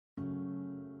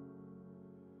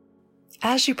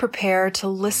As you prepare to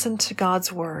listen to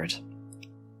God's Word,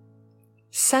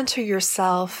 center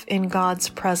yourself in God's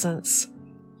presence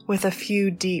with a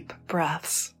few deep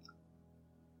breaths.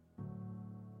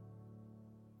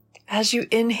 As you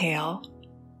inhale,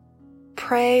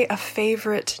 pray a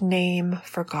favorite name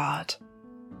for God.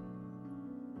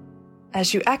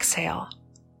 As you exhale,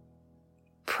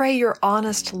 pray your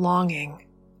honest longing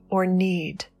or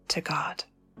need to God.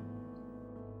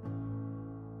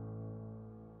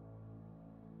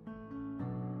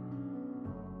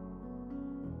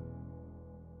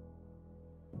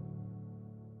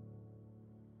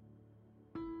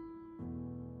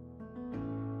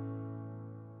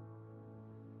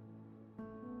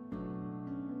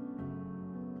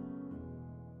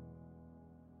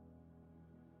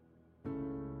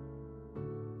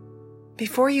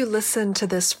 Before you listen to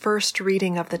this first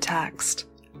reading of the text,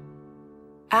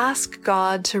 ask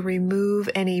God to remove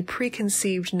any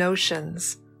preconceived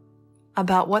notions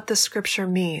about what the scripture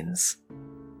means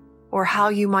or how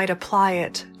you might apply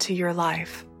it to your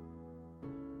life.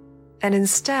 And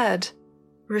instead,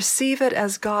 receive it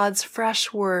as God's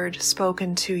fresh word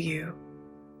spoken to you.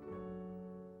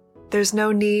 There's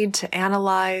no need to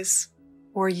analyze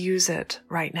or use it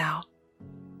right now.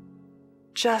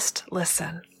 Just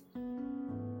listen.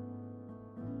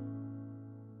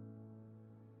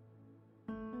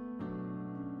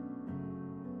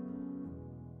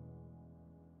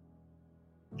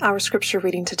 Our scripture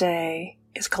reading today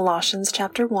is Colossians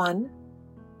chapter 1,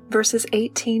 verses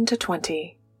 18 to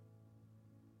 20.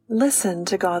 Listen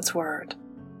to God's word.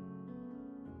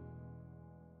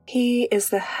 He is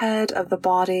the head of the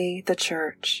body, the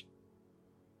church.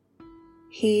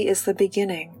 He is the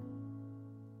beginning,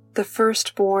 the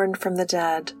firstborn from the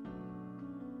dead,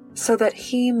 so that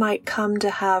he might come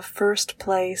to have first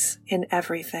place in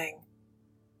everything.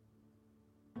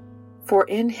 For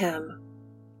in him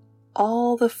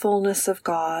all the fullness of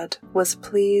God was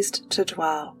pleased to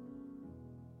dwell,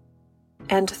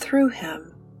 and through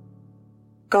him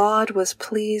God was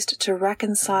pleased to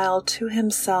reconcile to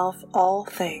himself all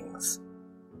things,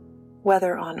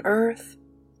 whether on earth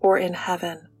or in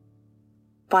heaven,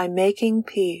 by making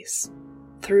peace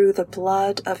through the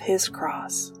blood of his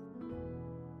cross.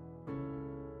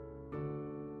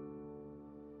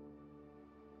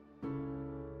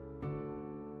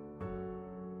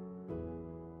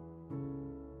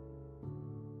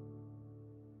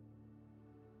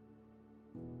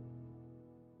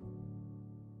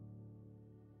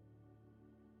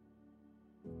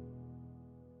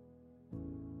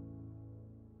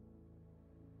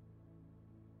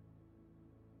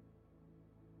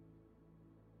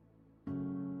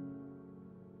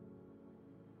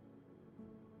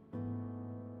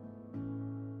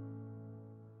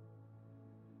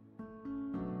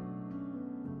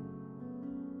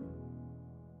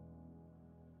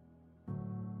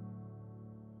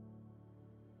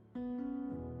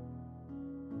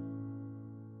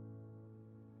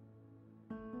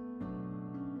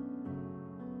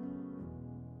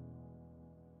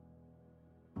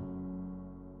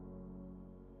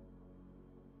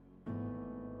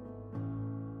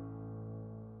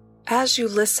 As you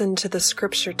listen to the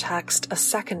scripture text a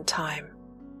second time,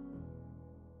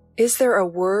 is there a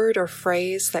word or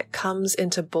phrase that comes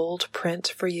into bold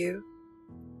print for you?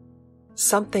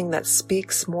 Something that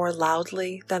speaks more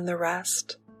loudly than the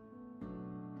rest?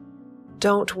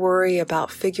 Don't worry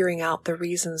about figuring out the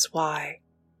reasons why.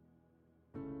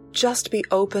 Just be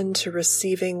open to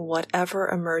receiving whatever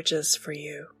emerges for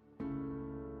you.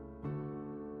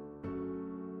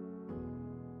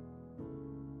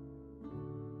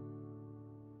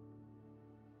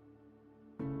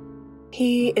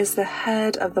 He is the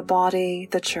head of the body,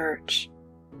 the church.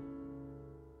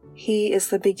 He is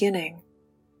the beginning,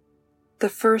 the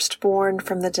firstborn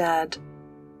from the dead,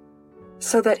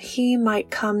 so that he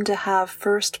might come to have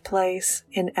first place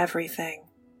in everything.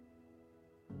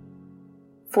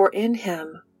 For in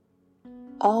him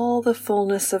all the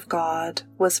fullness of God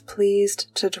was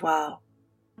pleased to dwell,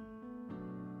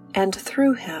 and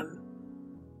through him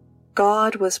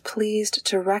God was pleased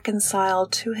to reconcile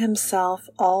to himself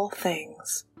all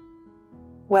things,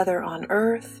 whether on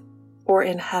earth or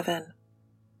in heaven,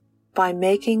 by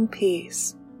making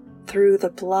peace through the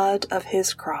blood of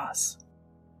his cross.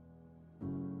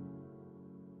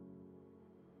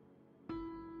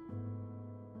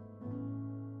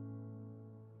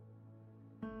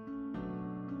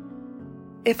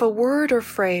 If a word or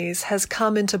phrase has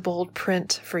come into bold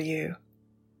print for you,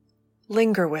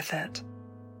 linger with it.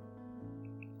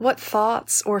 What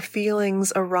thoughts or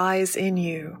feelings arise in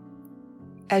you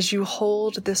as you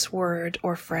hold this word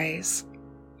or phrase?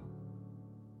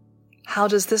 How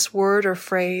does this word or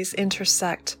phrase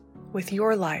intersect with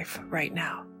your life right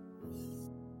now?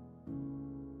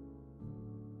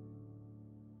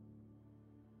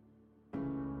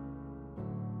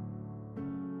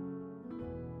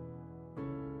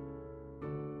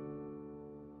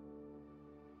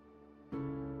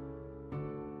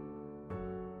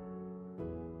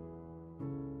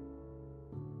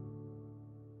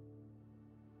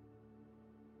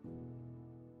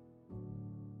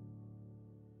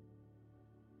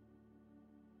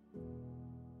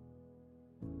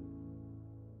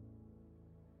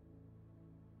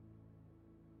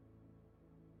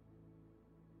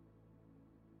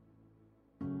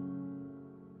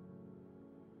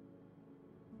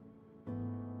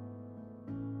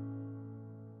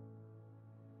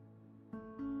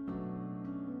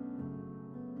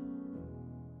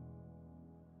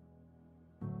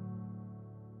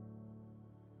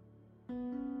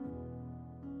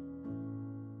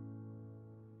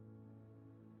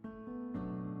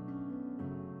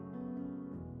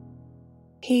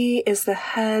 He is the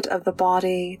head of the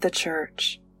body, the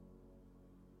church.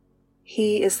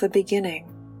 He is the beginning,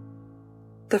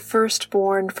 the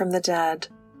firstborn from the dead,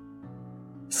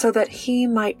 so that he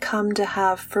might come to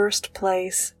have first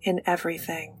place in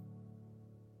everything.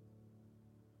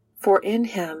 For in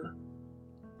him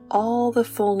all the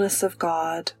fullness of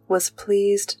God was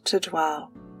pleased to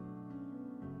dwell,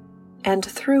 and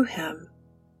through him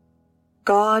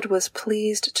God was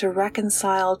pleased to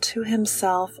reconcile to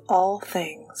himself all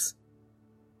things,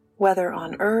 whether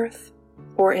on earth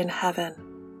or in heaven,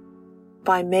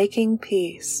 by making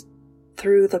peace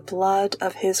through the blood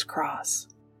of his cross.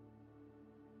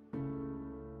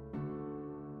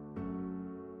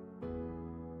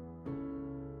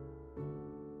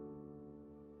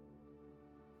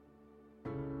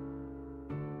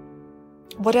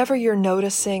 Whatever you're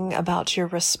noticing about your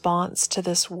response to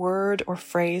this word or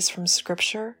phrase from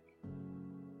Scripture,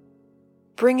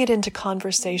 bring it into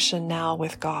conversation now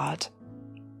with God,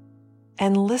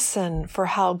 and listen for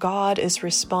how God is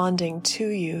responding to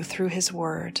you through His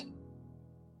Word.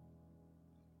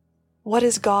 What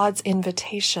is God's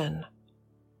invitation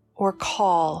or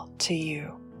call to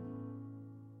you?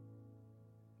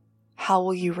 How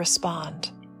will you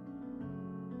respond?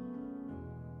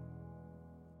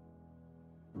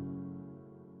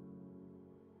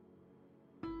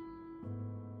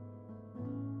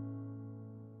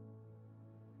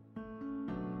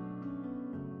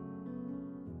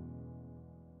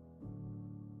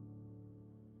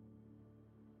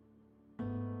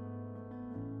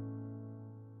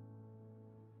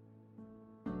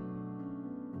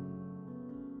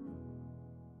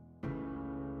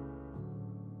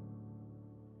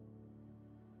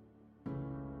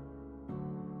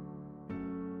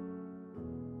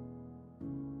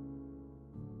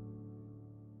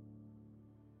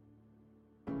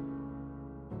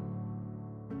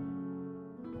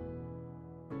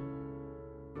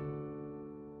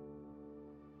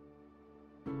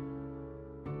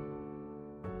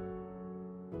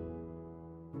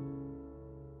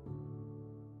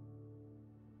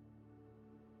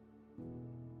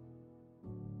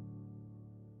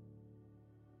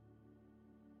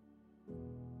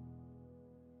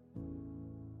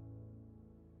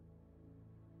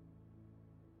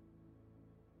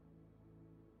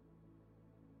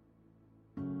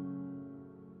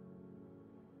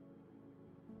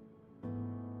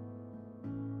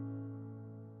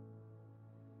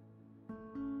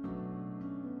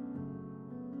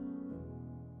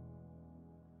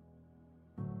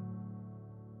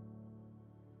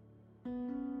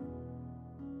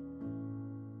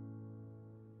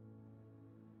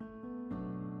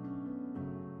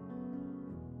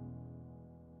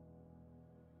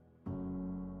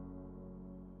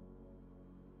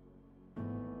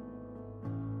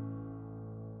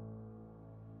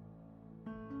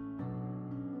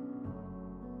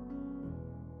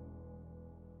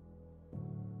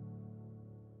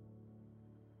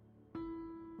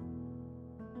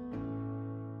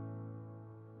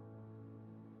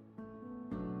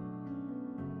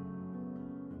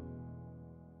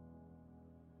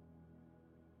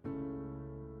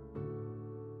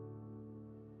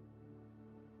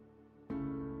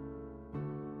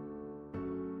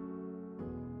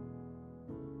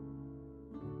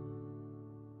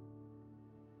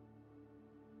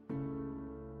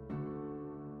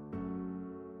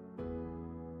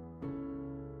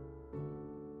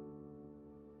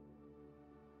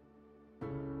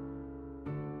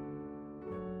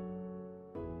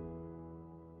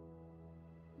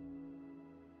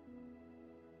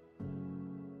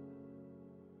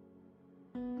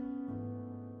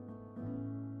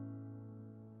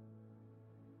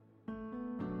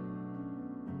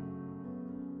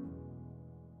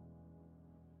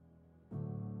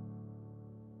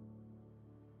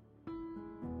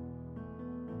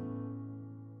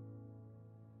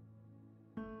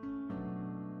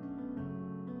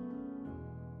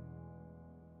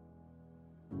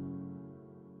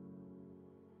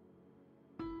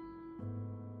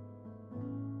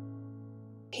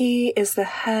 He is the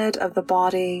head of the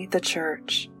body, the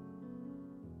church.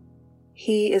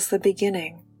 He is the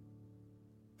beginning,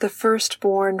 the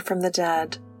firstborn from the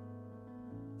dead,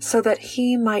 so that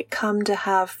he might come to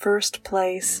have first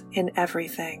place in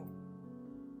everything.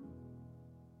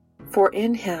 For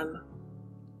in him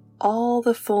all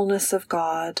the fullness of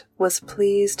God was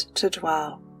pleased to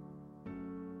dwell,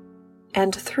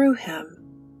 and through him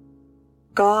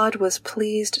God was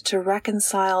pleased to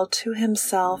reconcile to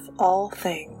himself all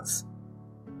things,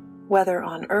 whether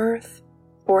on earth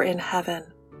or in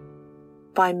heaven,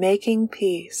 by making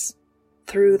peace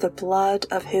through the blood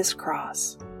of his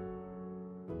cross.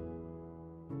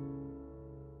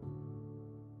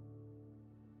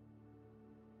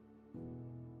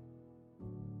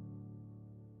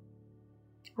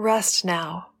 Rest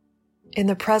now in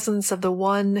the presence of the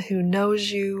one who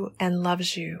knows you and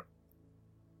loves you.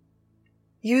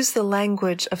 Use the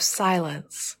language of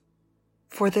silence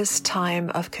for this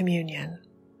time of communion.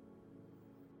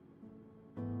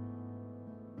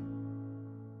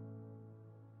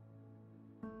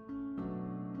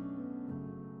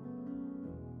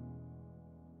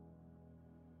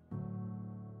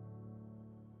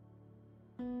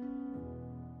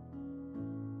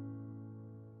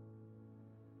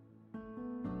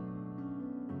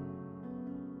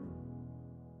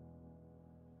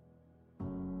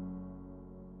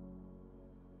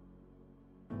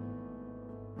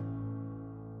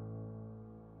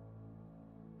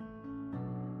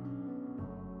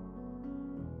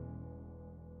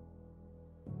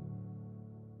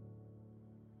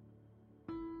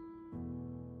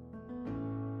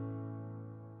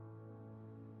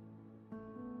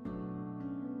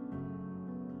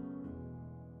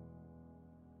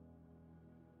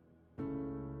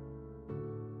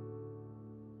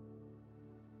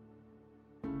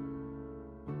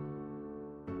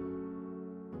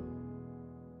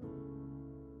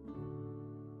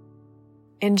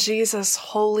 In Jesus'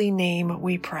 holy name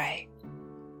we pray.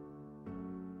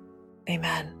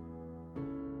 Amen.